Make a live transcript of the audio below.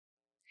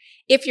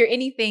If you're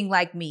anything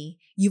like me,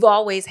 you've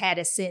always had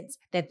a sense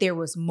that there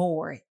was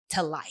more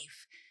to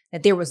life,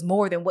 that there was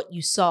more than what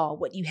you saw,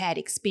 what you had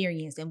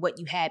experienced, and what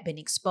you had been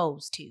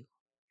exposed to.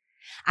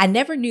 I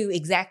never knew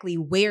exactly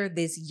where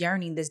this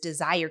yearning, this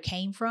desire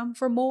came from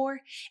for more,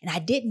 and I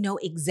didn't know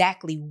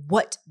exactly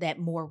what that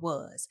more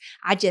was.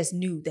 I just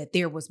knew that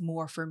there was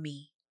more for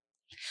me.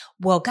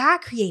 Well, God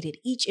created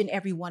each and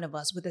every one of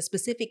us with a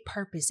specific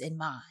purpose in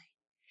mind.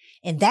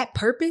 And that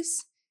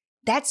purpose,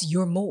 that's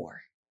your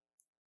more.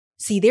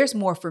 See, there's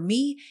more for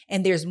me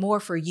and there's more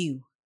for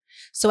you.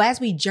 So as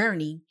we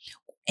journey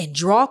and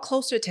draw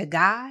closer to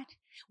God,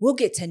 we'll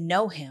get to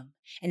know Him.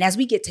 And as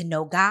we get to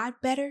know God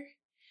better,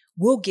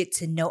 we'll get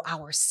to know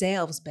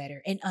ourselves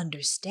better and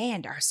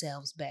understand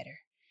ourselves better.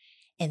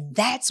 And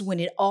that's when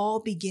it all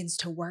begins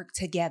to work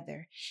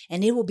together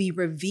and it will be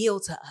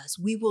revealed to us.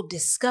 We will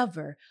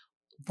discover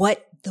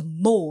what the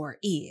more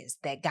is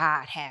that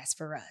God has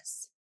for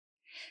us.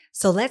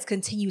 So let's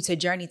continue to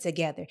journey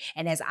together.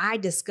 And as I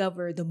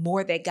discover the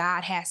more that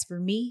God has for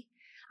me,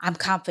 I'm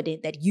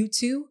confident that you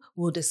too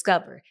will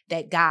discover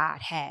that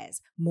God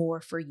has more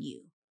for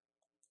you.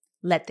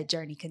 Let the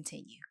journey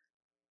continue.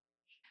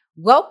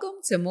 Welcome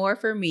to More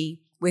For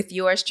Me with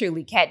yours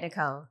truly, Kat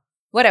Nicole.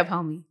 What up,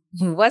 homie?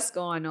 What's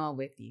going on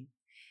with you?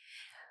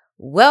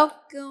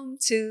 Welcome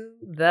to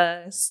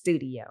the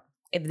studio.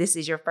 If this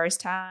is your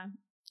first time,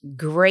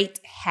 great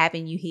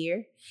having you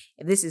here.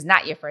 If this is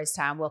not your first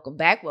time, welcome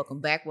back, welcome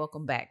back,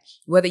 welcome back.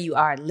 Whether you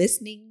are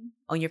listening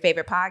on your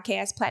favorite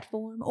podcast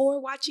platform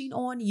or watching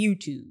on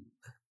YouTube,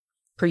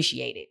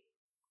 appreciate it.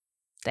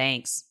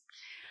 Thanks.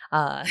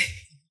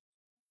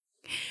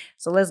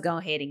 So let's go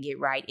ahead and get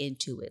right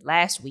into it.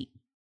 Last week,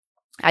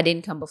 I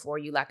didn't come before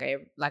you like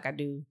I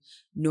do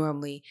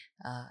normally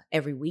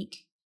every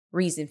week.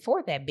 Reason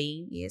for that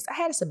being is I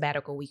had a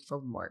sabbatical week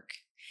from work.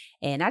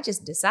 And I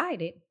just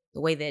decided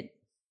the way that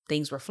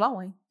things were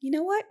flowing, you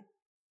know what?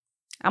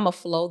 I'm going to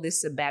flow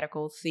this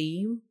sabbatical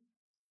theme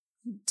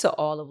to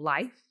all of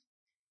life.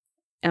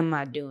 I'm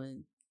not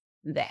doing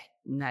that.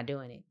 I'm not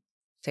doing it.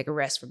 Take a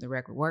rest from the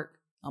record work,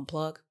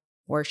 unplug,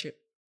 worship,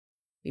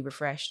 be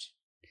refreshed.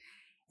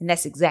 And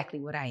that's exactly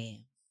what I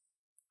am.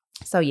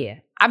 So yeah,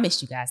 I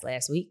missed you guys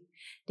last week.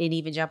 Didn't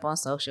even jump on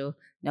social,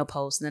 no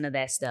posts, none of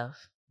that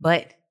stuff.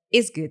 But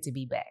it's good to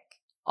be back.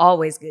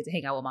 Always good to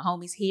hang out with my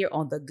homies here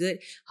on the Good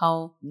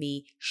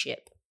Homie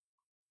Ship.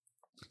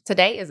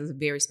 Today is a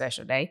very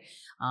special day.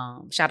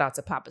 Shout out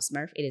to Papa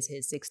Smurf. It is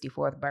his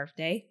 64th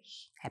birthday.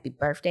 Happy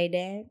birthday,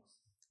 Dad.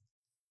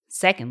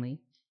 Secondly,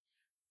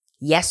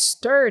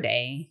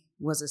 yesterday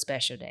was a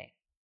special day.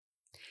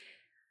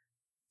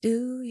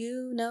 Do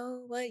you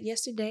know what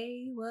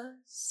yesterday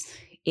was?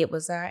 It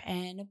was our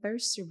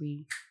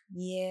anniversary.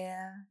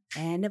 Yeah,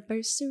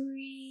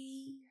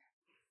 anniversary.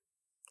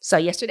 So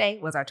yesterday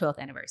was our 12th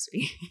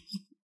anniversary.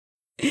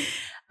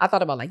 I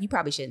thought about you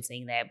probably shouldn't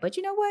sing that. But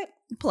you know what?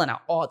 I'm pulling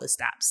out all the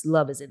stops.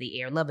 Love is in the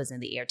air. Love is in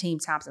the air. Team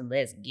Thompson,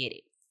 let's get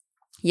it.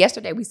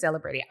 Yesterday, we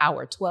celebrated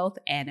our 12th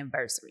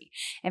anniversary.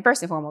 And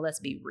first and foremost, let's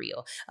be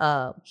real.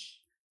 I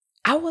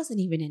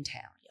wasn't even in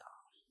town.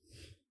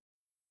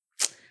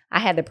 I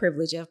had the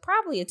privilege of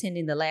probably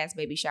attending the last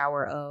baby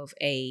shower of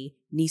a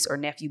niece or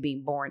nephew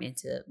being born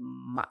into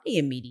my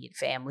immediate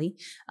family.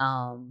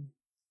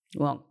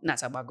 Well, not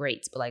talking about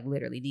greats, but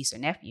literally niece or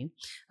nephew.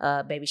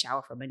 Baby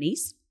shower for my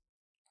niece.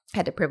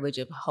 Had the privilege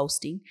of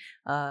hosting.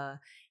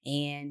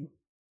 And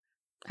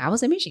I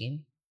was in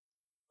Michigan.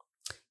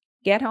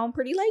 Got home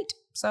pretty late.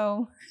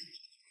 So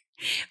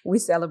we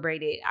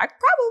celebrated. I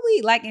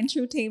probably in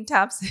true Team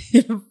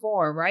Thompson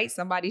form, right?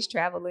 Somebody's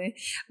traveling.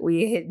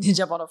 We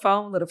jump on the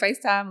phone, little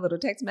FaceTime, little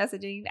text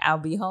messaging. I'll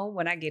be home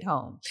when I get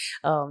home.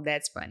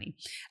 That's funny.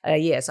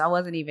 So I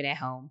wasn't even at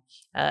home.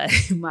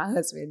 My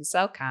husband,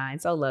 so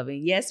kind, so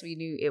loving. Yes, we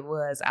knew it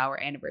was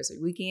our anniversary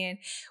weekend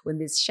when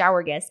this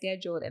shower got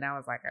scheduled, and I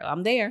was like, oh,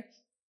 I'm there.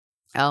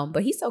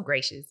 But he's so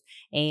gracious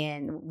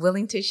and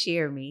willing to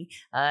share me.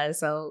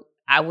 So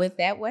I went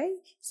that way,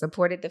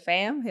 supported the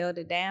fam, held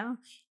it down.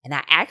 And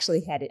I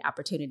actually had an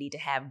opportunity to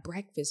have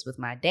breakfast with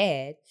my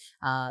dad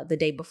the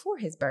day before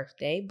his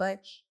birthday,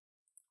 but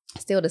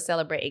still to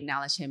celebrate,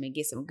 acknowledge him, and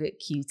get some good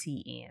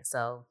QT in.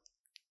 So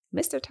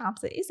Mr.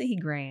 Thompson, isn't he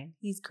grand?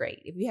 He's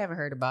great. If you haven't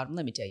heard about him,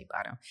 let me tell you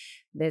about him.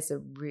 That's a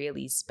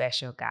really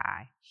special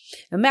guy.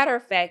 As a matter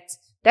of fact,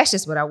 that's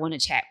just what I want to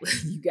chat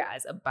with you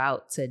guys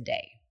about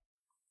today.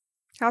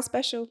 How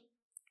special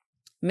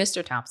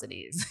Mr. Thompson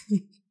is.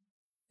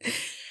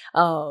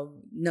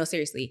 No,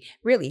 seriously,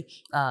 really.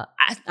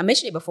 I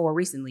mentioned it before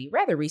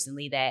rather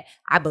recently, that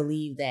I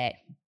believe that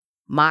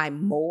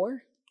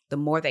the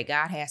more that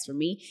God has for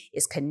me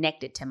is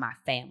connected to my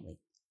family.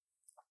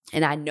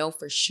 And I know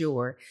for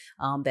sure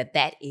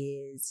that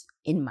is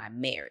in my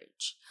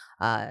marriage.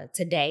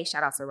 Today,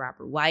 shout out to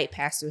Robert White.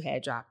 Pastor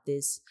had dropped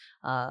this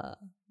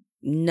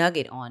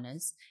nugget on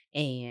us,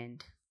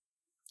 and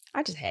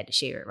I just had to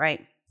share it,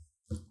 right?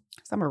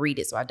 So I'm going to read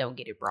it so I don't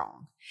get it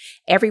wrong.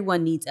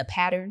 Everyone needs a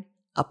pattern,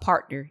 a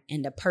partner,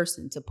 and a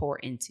person to pour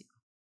into.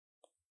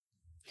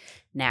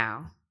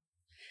 Now,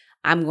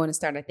 I'm going to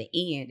start at the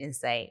end and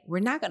say, we're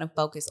not going to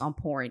focus on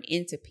pouring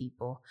into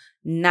people.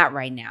 Not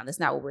right now. That's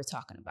not what we're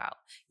talking about.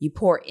 You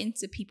pour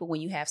into people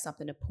when you have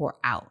something to pour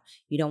out.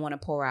 You don't want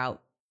to pour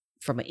out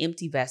from an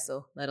empty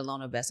vessel, let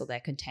alone a vessel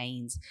that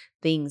contains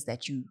things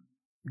that you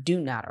do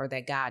not or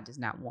that God does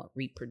not want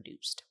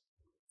reproduced.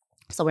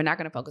 So we're not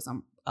going to focus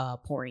on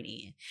pouring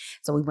in.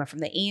 So we went from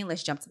the end.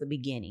 Let's jump to the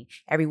beginning.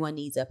 Everyone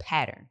needs a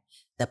pattern.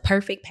 The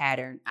perfect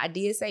pattern. I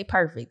did say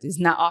perfect. It's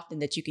not often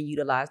that you can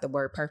utilize the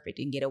word perfect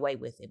and get away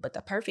with it. But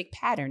the perfect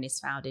pattern is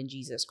found in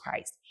Jesus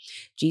Christ.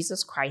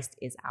 Jesus Christ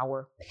is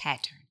our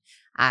pattern.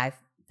 I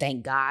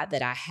thank God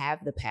that I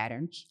have the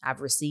pattern. I've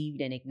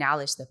received and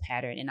acknowledged the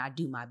pattern, and I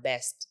do my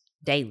best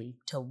daily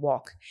to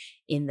walk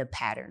in the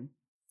pattern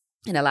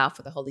and allow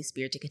for the Holy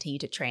Spirit to continue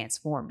to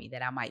transform me,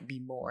 that I might be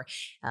more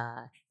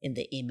in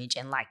the image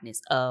and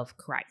likeness of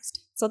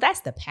Christ. So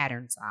that's the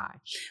pattern side.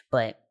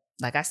 But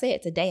like I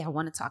said, today I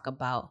want to talk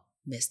about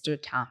Mr.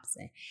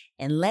 Thompson.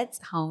 And let's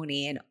hone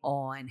in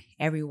on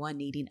everyone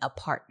needing a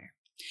partner.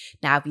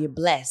 Now, if you're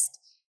blessed,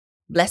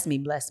 bless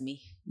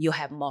me, you'll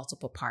have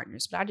multiple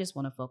partners. But I just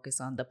want to focus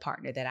on the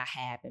partner that I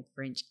have in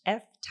French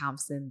F.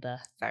 Thompson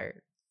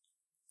III.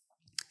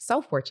 So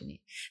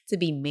fortunate to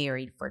be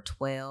married for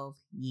 12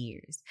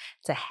 years,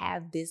 to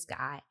have this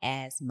guy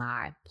as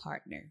my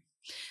partner.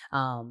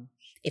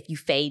 If you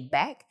fade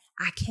back,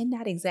 I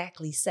cannot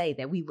exactly say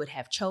that we would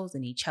have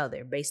chosen each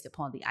other based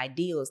upon the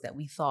ideals that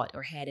we thought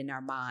or had in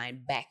our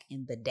mind back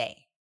in the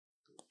day.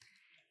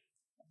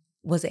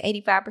 Was it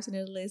 85%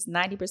 of the list,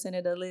 90%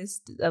 of the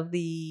list of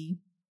the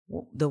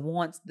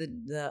wants,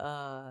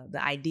 the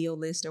ideal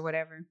list or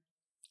whatever?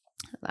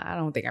 I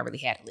don't think I really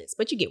had a list,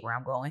 but you get where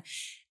I'm going.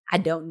 I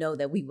don't know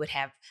that we would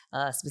have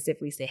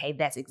specifically said, hey,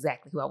 that's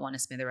exactly who I want to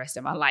spend the rest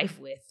of my life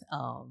with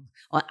on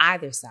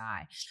either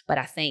side. But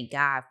I thank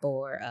God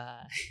for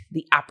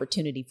the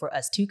opportunity for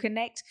us to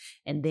connect.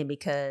 And then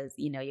because,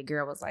 your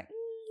girl was like,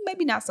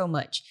 maybe not so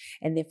much.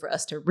 And then for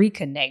us to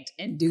reconnect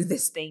and do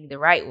this thing the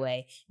right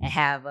way and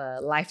have a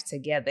life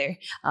together.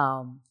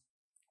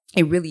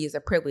 It really is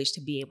a privilege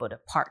to be able to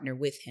partner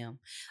with him.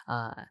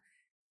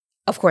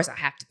 Of course, I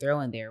have to throw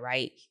in there,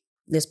 right?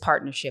 This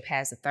partnership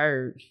has a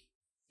third.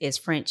 Is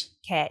French,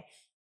 Cat,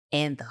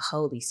 and the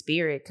Holy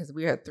Spirit, because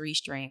we're a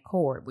 3-strand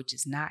cord, which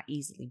is not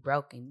easily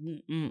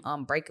broken,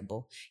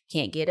 unbreakable.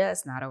 Can't get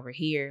us, not over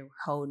here.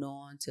 Holding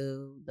on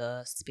to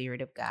the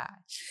Spirit of God.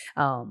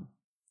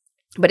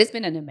 But it's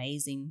been an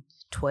amazing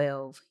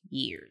 12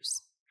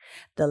 years.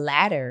 The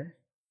latter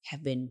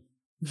have been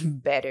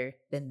better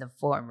than the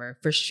former,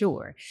 for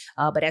sure.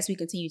 But as we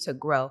continue to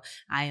grow,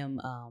 I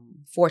am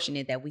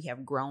fortunate that we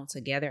have grown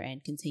together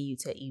and continue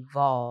to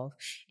evolve.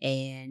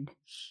 And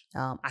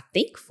I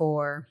think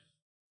for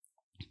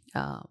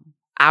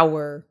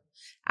our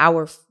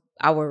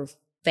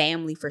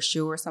family, for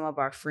sure, some of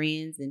our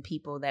friends and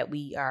people that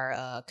we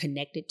are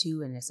connected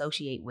to and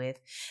associate with,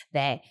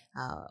 that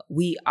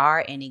we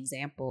are an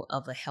example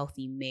of a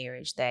healthy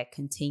marriage that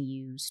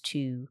continues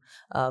to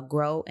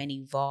grow and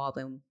evolve,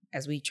 and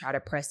as we try to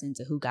press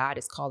into who God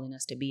is calling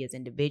us to be as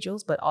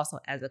individuals, but also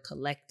as a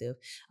collective,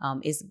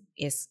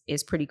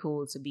 is pretty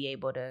cool to be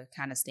able to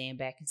kind of stand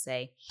back and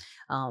say,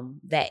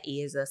 that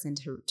is us, and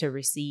to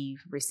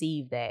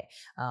receive that.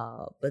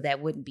 But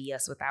that wouldn't be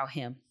us without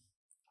him.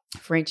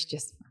 French,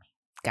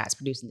 God's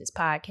producing this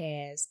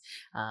podcast.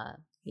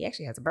 He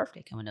actually has a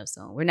birthday coming up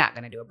soon. We're not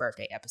going to do a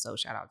birthday episode.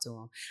 Shout out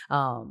to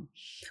him.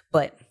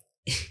 But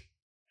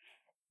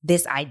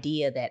this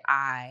idea that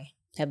I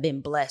have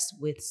been blessed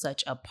with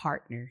such a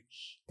partner,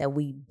 that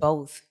we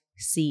both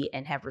see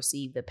and have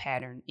received the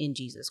pattern in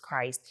Jesus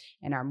Christ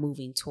and are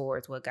moving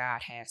towards what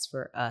God has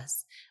for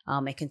us,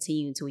 and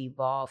continuing to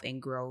evolve and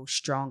grow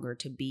stronger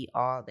to be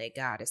all that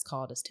God has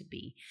called us to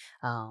be.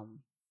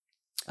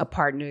 A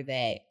partner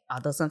that,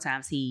 although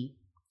sometimes he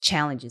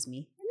challenges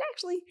me, and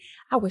actually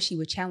I wish he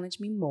would challenge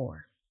me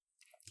more.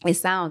 It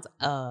sounds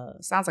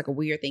like a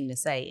weird thing to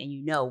say,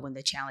 and when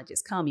the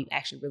challenges come, you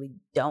actually really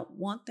don't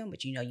want them,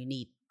 but you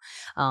need them.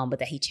 But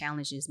that he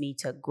challenges me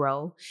to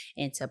grow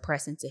and to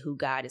press into who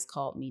God has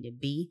called me to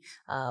be,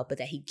 but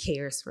that he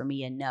cares for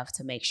me enough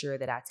to make sure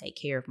that I take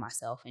care of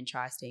myself and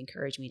tries to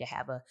encourage me to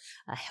have a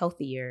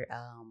healthier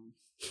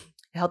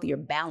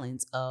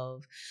balance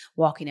of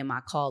walking in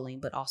my calling,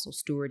 but also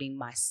stewarding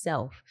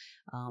myself,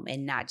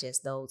 and not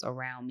just those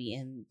around me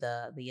in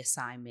the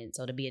assignment.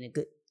 So to be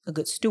a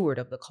good steward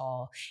of the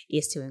call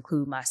is to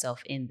include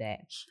myself in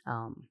that.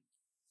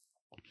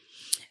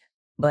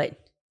 But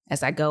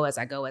as I go,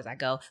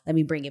 let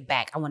me bring it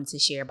back. I wanted to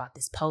share about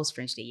this post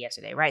French did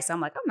yesterday, right? So I'm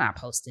like, I'm not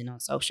posting on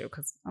social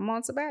because I'm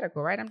on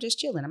sabbatical, right? I'm just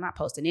chilling. I'm not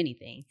posting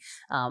anything.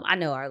 I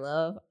know our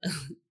love.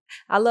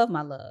 I love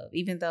my love,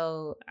 even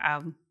though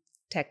I'm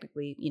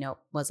technically,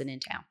 wasn't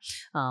in town.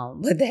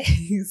 But that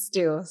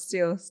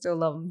still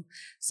love him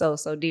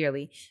so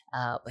dearly.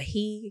 But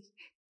he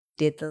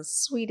did the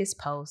sweetest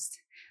post,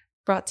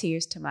 brought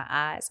tears to my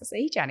eyes. I said,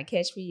 he trying to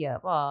catch me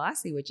up. Oh, I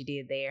see what you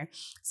did there.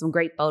 Some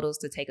great photos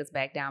to take us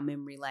back down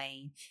memory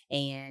lane.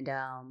 And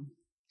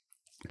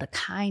the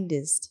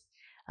kindest,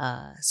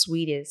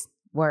 sweetest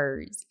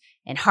words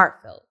and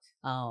heartfelt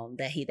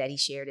that he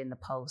shared in the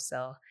post.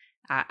 So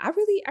I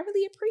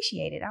really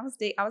appreciate it. I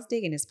was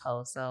digging this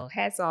post. So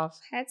hats off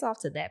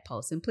to that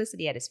post.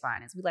 Simplicity at its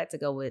finest. We like to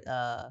go with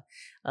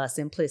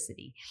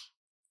simplicity.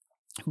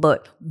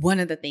 But one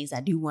of the things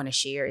I do want to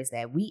share is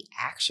that we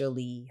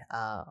actually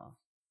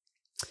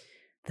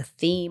the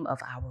theme of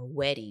our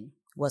wedding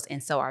was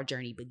 "And So Our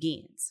Journey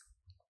Begins."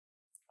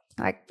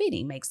 Like,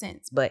 fitting, makes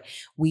sense. But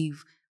we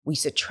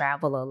used to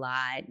travel a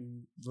lot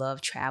and love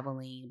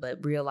traveling,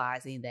 but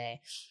realizing that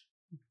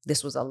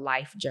this was a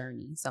life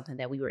journey, something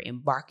that we were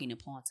embarking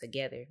upon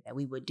together, that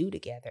we would do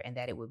together, and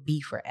that it would be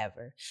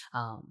forever.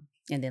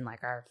 And then,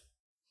 like, our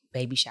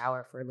baby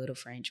shower for little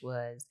French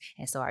was,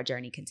 and so our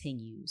journey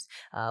continues.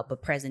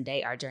 But present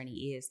day, our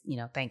journey is,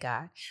 thank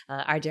God,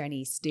 our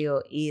journey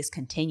still is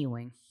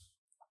continuing.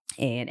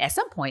 And at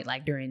some point,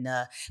 like during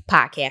the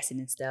podcasting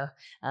and stuff,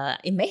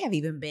 it may have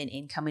even been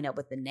in coming up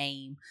with the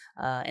name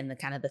and the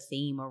kind of the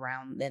theme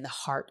around and the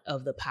heart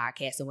of the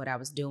podcast and what I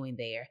was doing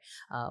there.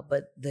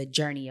 But the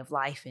journey of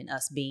life and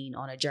us being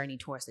on a journey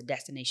towards the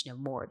destination of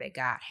more that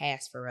God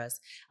has for us.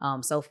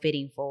 So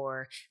fitting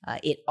for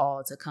it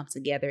all to come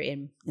together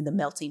in the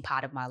melting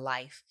pot of my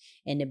life,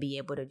 and to be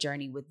able to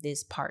journey with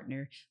this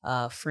partner,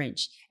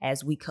 French,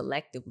 as we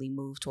collectively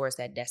move towards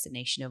that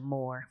destination of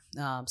more,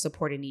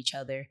 supporting each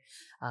other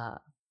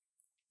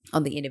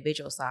on the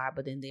individual side,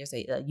 but then there's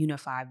a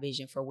unified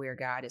vision for where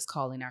God is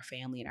calling our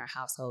family and our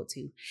household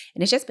to.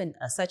 And it's just been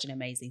such an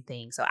amazing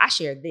thing. So I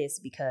share this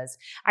because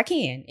I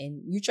can,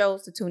 and you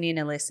chose to tune in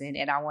and listen.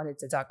 And I wanted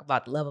to talk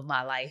about the love of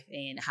my life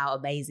and how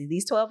amazing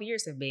these 12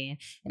 years have been.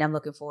 And I'm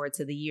looking forward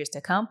to the years to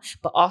come,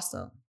 but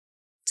also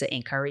to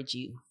encourage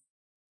you.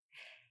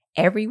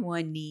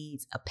 Everyone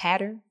needs a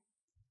pattern,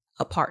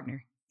 a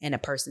partner, and a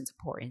person to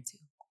pour into.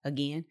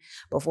 Again,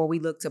 before we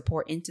look to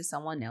pour into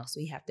someone else,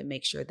 we have to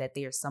make sure that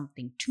there's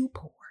something to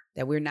pour,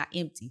 that we're not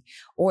empty,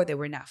 or that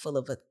we're not full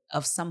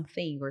of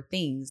something or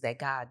things that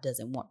God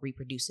doesn't want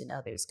reproduced in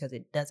others, because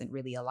it doesn't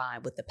really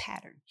align with the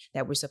pattern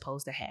that we're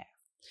supposed to have.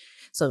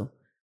 So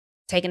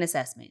take an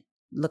assessment,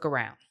 look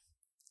around,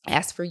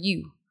 ask for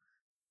you,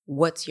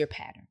 what's your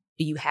pattern?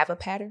 Do you have a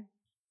pattern?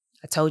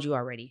 I told you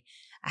already,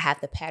 I have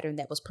the pattern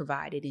that was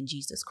provided in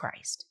Jesus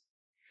Christ.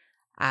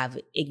 I've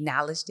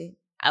acknowledged it.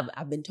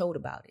 I've been told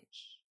about it.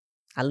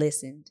 I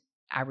listened,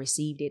 I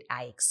received it,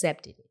 I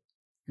accepted it.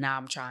 Now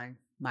I'm trying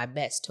my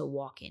best to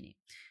walk in it.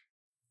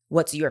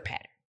 What's your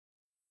pattern?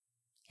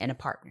 And a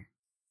partner.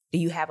 Do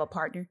you have a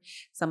partner?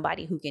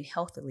 Somebody who can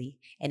healthily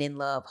and in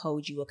love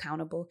hold you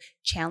accountable,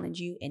 challenge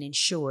you, and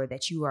ensure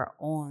that you are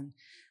on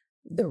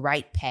the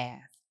right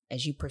path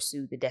as you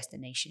pursue the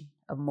destination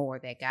of more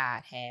that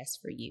God has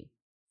for you.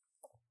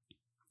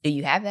 Do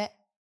you have that?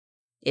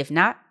 If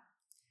not,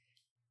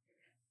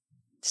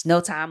 it's no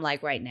time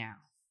like right now.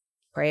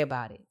 Pray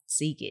about it.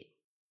 Seek it.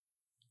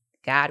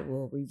 God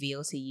will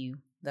reveal to you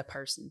the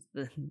person.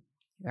 You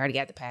already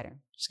got the pattern.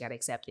 You just got to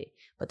accept it.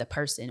 But the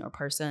person or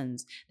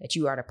persons that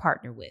you are to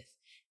partner with,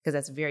 because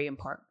that's a very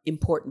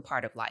important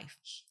part of life.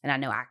 And I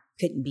know I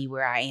couldn't be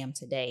where I am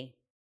today.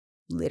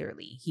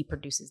 Literally, he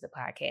produces the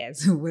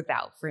podcast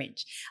without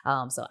French.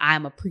 So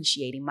I'm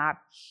appreciating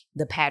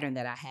the pattern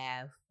that I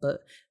have, but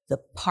the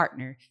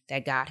partner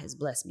that God has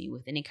blessed me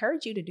with, and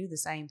encourage you to do the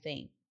same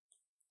thing.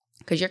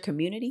 Because your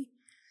community,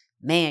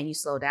 man, you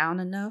slow down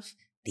enough,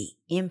 the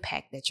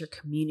impact that your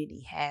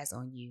community has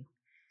on you,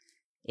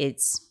 it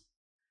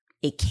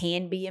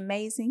can be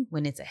amazing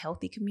when it's a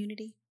healthy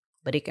community,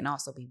 but it can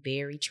also be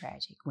very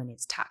tragic when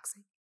it's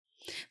toxic.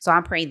 So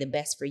I'm praying the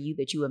best for you,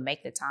 that you would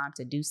make the time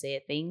to do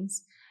said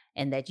things,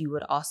 and that you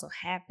would also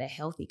have the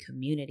healthy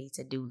community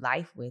to do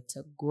life with,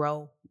 to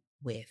grow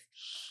with.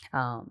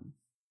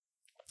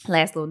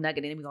 Last little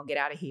nugget, and then we're going to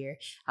get out of here.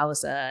 I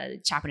was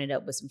chopping it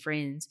up with some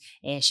friends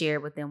and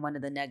shared with them one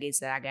of the nuggets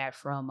that I got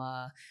from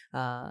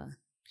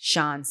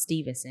Sean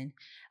Stevenson.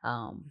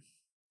 I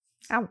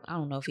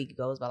don't know if he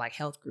goes by like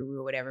health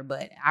guru or whatever,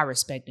 but I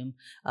respect him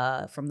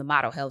from the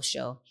Model Health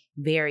Show.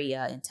 Very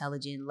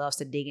intelligent, loves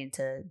to dig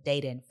into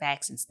data and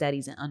facts and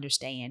studies and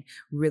understand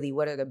really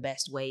what are the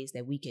best ways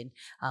that we can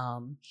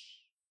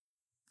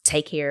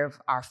take care of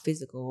our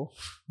physical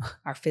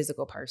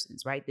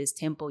persons, right? This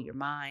temple, your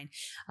mind.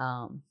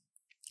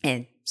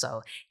 And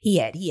so he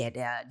had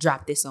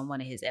dropped this on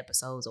one of his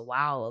episodes a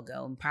while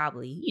ago, and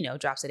probably,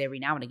 drops it every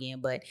now and again,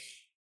 but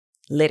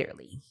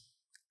literally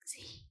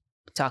he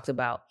talks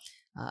about,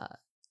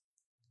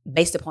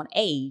 based upon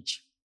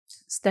age,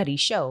 studies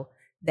show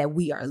that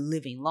we are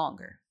living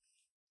longer.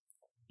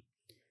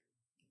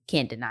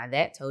 Can't deny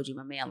that. Told you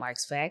my man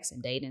likes facts,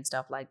 and data and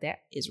stuff like that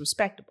is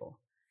respectable.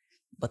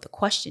 But the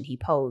question he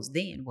posed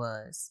then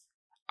was,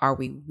 are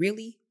we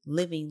really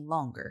living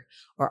longer,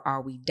 or are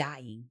we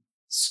dying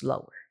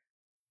slower?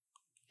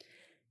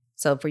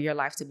 So for your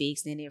life to be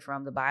extended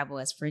from the Bible,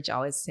 as French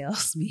always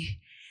tells me,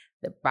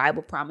 the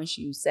Bible promised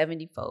you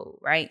 70-fold,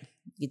 right?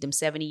 Get them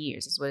 70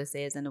 years. That's what it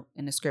says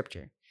in the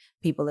scripture.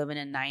 People living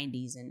in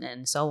 90s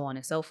and so on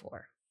and so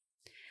forth.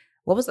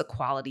 What was the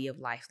quality of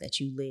life that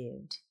you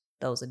lived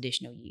those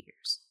additional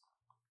years?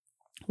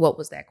 What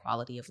was that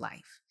quality of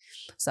life?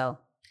 So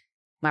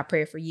My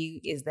prayer for you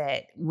is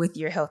that with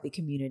your healthy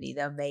community,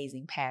 the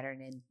amazing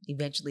pattern and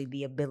eventually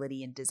the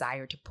ability and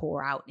desire to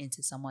pour out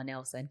into someone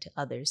else and to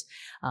others,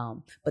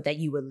 but that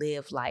you would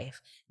live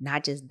life,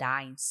 not just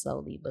dying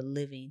slowly, but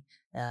living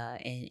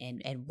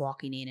and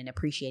walking in and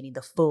appreciating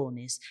the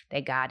fullness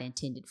that God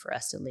intended for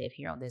us to live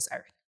here on this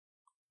earth.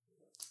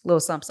 A little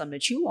something to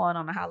chew on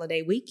a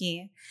holiday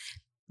weekend.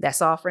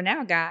 That's all for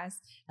now, guys.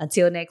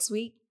 Until next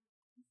week,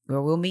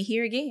 where we'll meet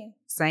here again.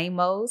 Same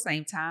mode,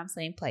 same time,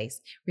 same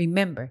place.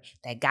 Remember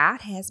that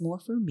God has more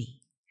for me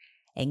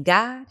and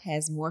God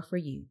has more for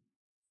you.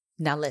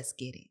 Now let's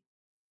get it.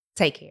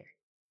 Take care.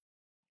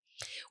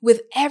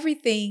 With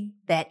everything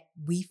that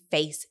we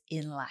face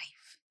in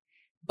life,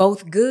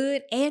 both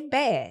good and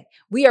bad,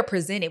 we are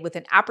presented with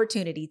an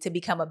opportunity to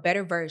become a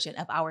better version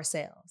of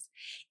ourselves.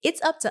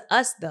 It's up to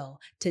us, though,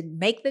 to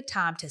make the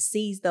time to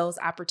seize those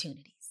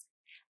opportunities.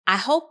 I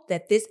hope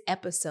that this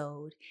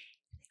episode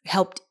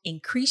helped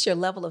increase your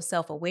level of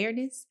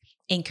self-awareness,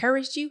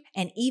 encouraged you,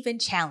 and even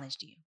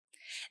challenged you.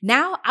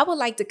 Now, I would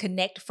like to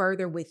connect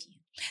further with you.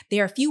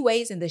 There are a few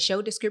ways in the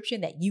show description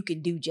that you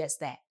can do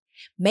just that.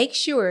 Make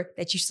sure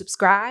that you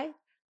subscribe,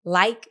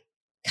 like,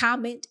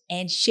 comment,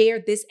 and share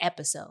this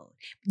episode.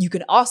 You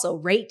can also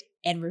rate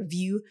and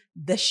review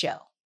the show.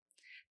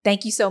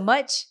 Thank you so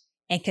much,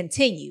 and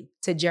continue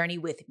to journey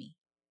with me.